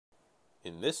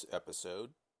in this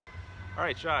episode. All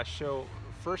right, Josh, so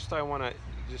first I want to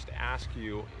just ask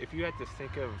you, if you had to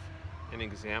think of an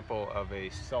example of a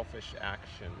selfish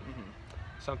action,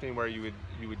 something where you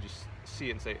would just see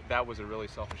it and say, that was a really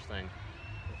selfish thing,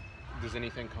 does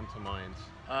anything come to mind?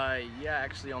 Yeah,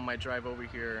 actually on my drive over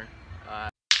here.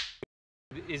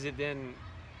 Is it then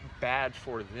bad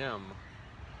for them,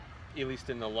 at least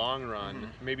in the long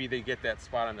run? Maybe they get that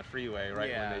spot on the freeway,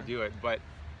 right, when they do it, but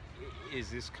is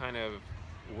this kind of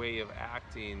way of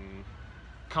acting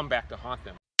come back to haunt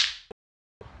them?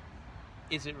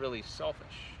 Is it really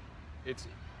selfish?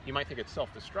 You might think it's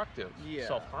self-destructive,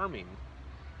 self-harming.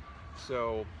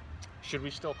 So should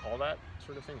we still call that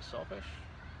sort of thing selfish?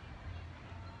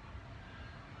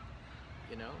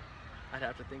 You know, I'd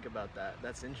have to think about that.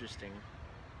 That's interesting.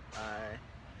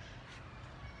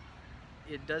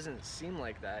 It doesn't seem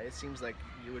like that. It seems like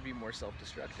it would be more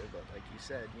self-destructive, but like you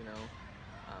said, you know,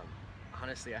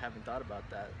 honestly, I haven't thought about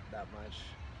that much.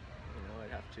 You know,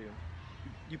 I'd have to.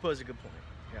 You pose a good point.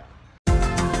 Yeah.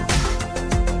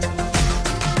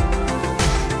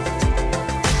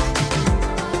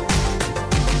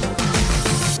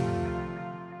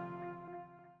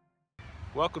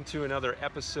 Welcome to another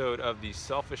episode of the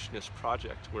Selfishness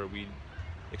Project, where we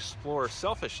explore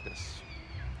selfishness.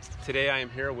 Today I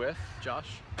am here with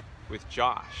Josh.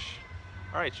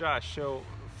 All right, Josh, so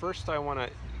first I want to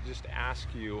just ask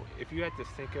you, if you had to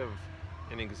think of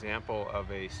an example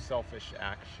of a selfish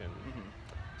action,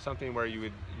 something where you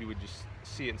would just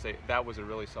see it and say, that was a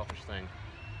really selfish thing,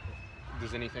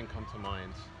 does anything come to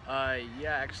mind?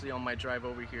 Yeah, actually on my drive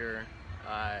over here,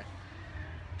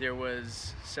 there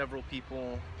was several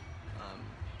people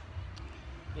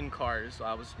in cars.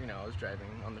 I was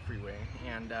driving on the freeway,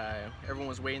 and everyone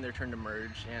was waiting their turn to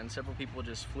merge, and several people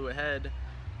just flew ahead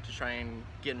to try and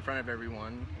get in front of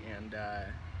everyone, and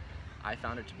I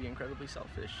found it to be incredibly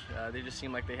selfish. They just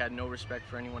seemed like they had no respect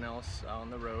for anyone else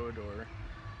on the road, or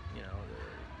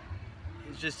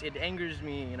it angers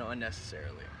me,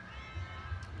 unnecessarily.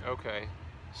 Okay,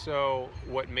 so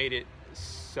what made it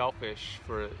selfish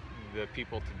for the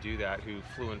people to do that, who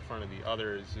flew in front of the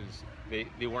others, is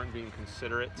they weren't being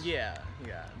considerate? Yeah.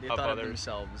 They thought of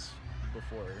themselves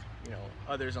before,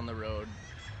 others on the road.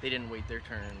 They didn't wait their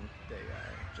turn. They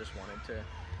just wanted to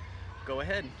go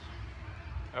ahead.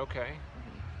 Okay.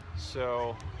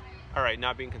 So, all right,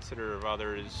 not being considerate of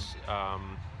others,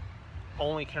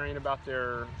 only caring about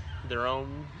their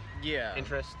own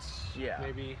interests,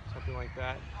 maybe something like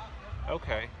that.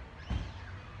 Okay.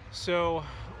 So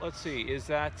let's see. Is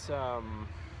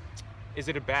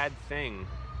it a bad thing?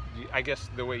 I guess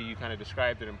the way you kind of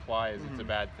described it implies it's a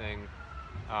bad thing.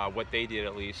 What they did,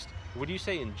 at least. Would you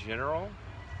say in general,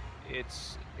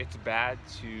 it's bad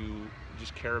to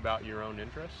just care about your own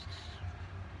interests?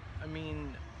 I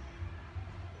mean,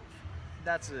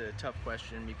 that's a tough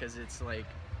question, because it's like,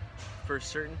 for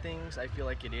certain things, I feel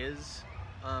like it is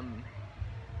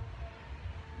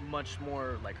much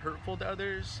more like hurtful to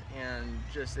others, and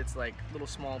just it's like little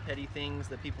small petty things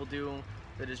that people do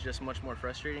that is just much more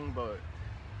frustrating. But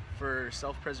for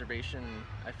self-preservation,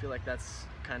 I feel like that's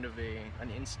kind of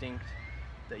an instinct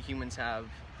that humans have,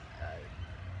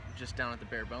 just down at the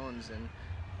bare bones. And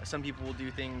some people will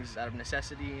do things out of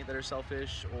necessity that are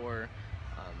selfish, or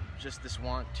just this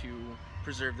want to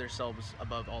preserve themselves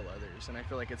above all others. And I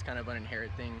feel like it's kind of an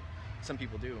inherent thing some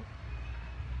people do.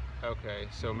 Okay,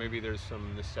 so maybe there's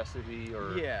some necessity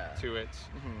to it,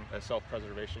 a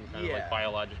self-preservation, kind of like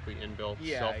biologically inbuilt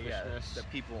selfishness. That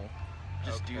people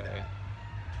just do that.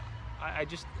 I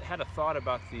just had a thought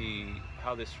about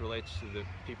how this relates to the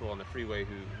people on the freeway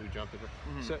who jumped it.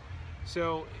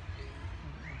 So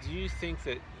do you think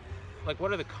that, like,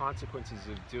 what are the consequences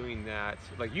of doing that?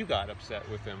 Like, you got upset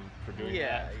with them for doing that.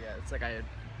 Yeah, it's like I had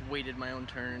waited my own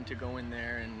turn to go in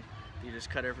there, and you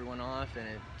just cut everyone off, and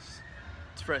it's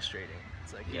frustrating.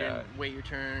 It's like, you didn't wait your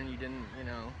turn, you didn't,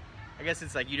 I guess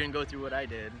it's like, you didn't go through what I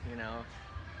did,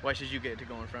 why should you get to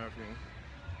go in front of me?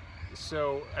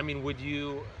 So, I mean, would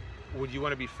you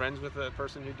want to be friends with a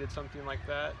person who did something like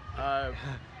that?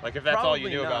 Like, if that's all you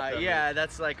knew about them? Yeah,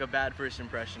 that's like a bad first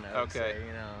impression, I would say,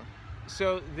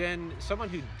 So then someone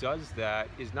who does that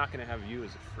is not going to have you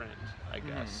as a friend, I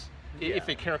guess. If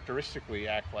they characteristically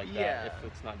act like that, if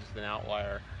it's not just an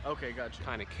outlier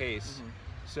kind of case.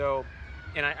 So,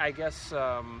 and I guess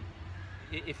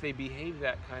if they behave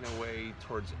that kind of way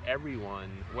towards everyone,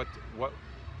 what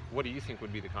do you think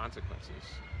would be the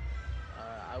consequences?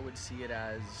 I would see it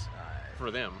as for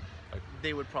them, like,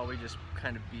 they would probably just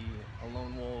kind of be a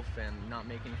lone wolf and not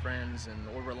making friends,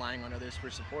 or relying on others for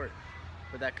support.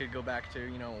 But that could go back to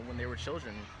when they were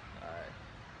children.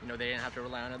 They didn't have to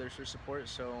rely on others for support,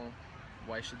 so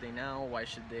why should they now? Why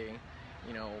should they,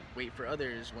 wait for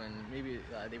others when maybe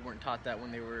they weren't taught that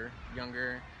when they were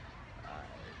younger?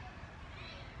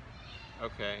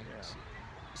 Okay. Yeah.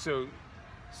 So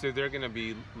they're going to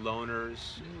be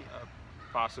loners,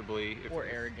 possibly. Or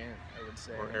arrogant, I would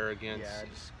say. Or arrogance. Yeah,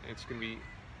 it's going to be.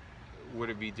 Would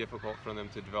it be difficult for them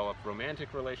to develop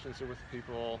romantic relationships with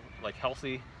people, like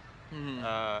healthy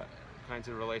kinds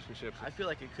of relationships? I feel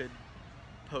like it could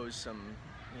pose some,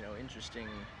 interesting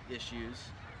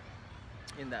issues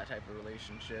in that type of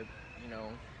relationship.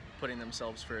 Putting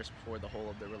themselves first before the whole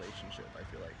of the relationship, I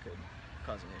feel like could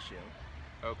cause an issue.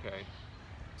 Okay.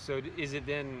 So is it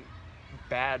then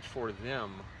bad for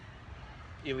them,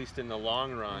 at least in the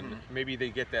long run? Maybe they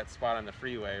get that spot on the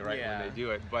freeway, right, when they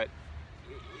do it, but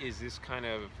is this kind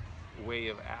of way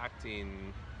of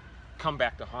acting come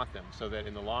back to haunt them, so that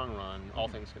in the long run, all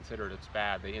things considered, it's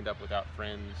bad? They end up without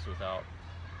friends, without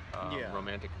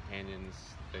romantic companions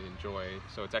they enjoy,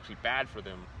 so it's actually bad for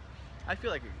them. I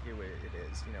feel like it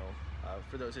is,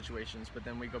 for those situations, but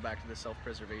then we go back to the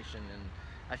self-preservation, and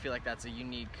I feel like that's a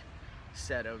unique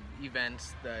set of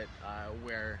events that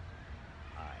where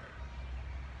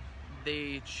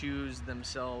they choose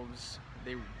themselves.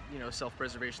 They,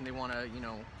 self-preservation. They want to,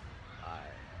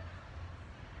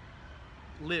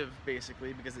 live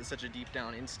basically, because it's such a deep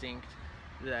down instinct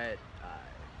that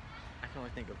I can only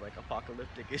think of like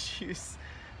apocalyptic issues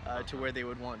to where they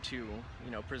would want to,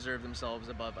 preserve themselves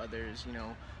above others.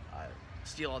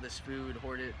 Steal all this food,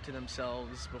 hoard it to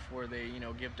themselves before they,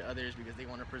 give to others because they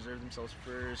want to preserve themselves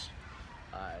first.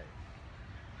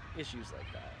 Issues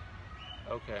like that.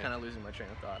 Okay. Kind of losing my train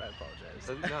of thought. I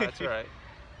apologize. No, that's all right.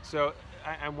 So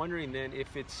I'm wondering then,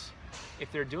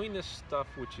 if they're doing this stuff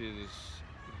which is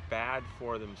bad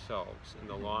for themselves in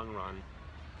the long run,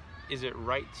 is it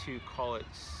right to call it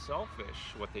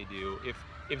selfish what they do?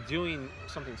 If doing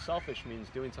something selfish means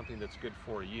doing something that's good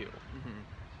for you,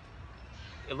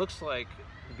 it looks like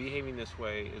behaving this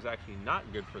way is actually not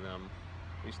good for them,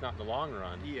 at least not in the long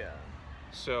run. Yeah.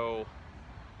 So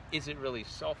is it really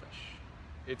selfish?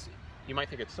 You might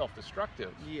think it's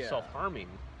self-destructive, self-harming.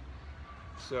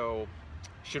 So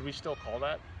should we still call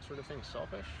that sort of thing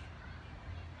selfish?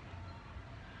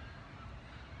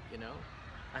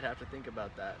 I'd have to think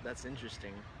about that. That's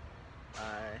interesting.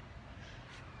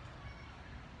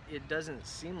 It doesn't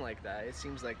seem like that. It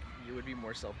seems like it would be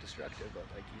more self-destructive, but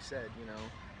like you said,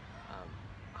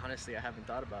 honestly, I haven't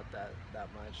thought about that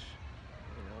much.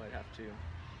 I'd have to.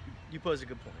 You pose a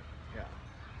good point. Yeah.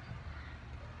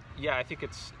 Yeah, I think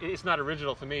it's not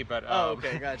original to me, but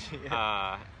okay,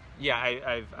 gotcha. Yeah.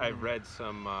 I've read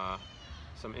some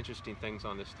interesting things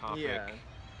on this topic,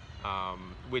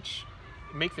 which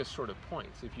make this sort of point.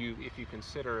 If you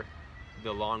consider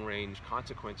the long range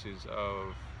consequences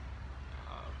of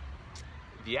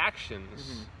the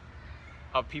actions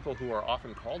of people who are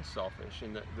often called selfish,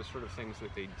 and the sort of things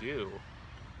that they do,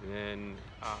 then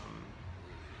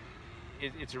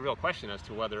it's a real question as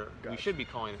to whether we should be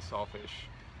calling it selfish,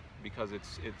 because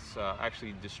it's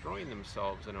actually destroying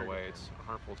themselves in a way. It's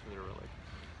harmful to their relationship.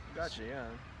 Gotcha. Yeah.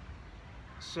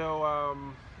 So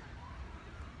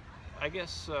I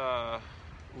guess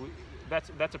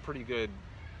that's a pretty good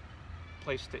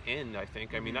place to end, I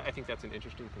think. I mean, I think that's an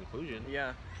interesting conclusion.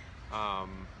 Yeah.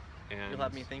 And you'll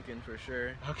have me thinking for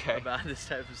sure. Okay. About this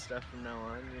type of stuff from now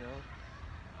on.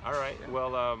 All right. Yeah.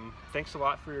 Well, thanks a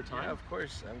lot for your time. Yeah, of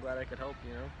course. I'm glad I could help.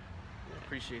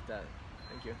 Appreciate that.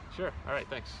 Thank you. Sure. All right.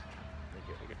 Thanks. Thank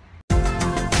you. Okay.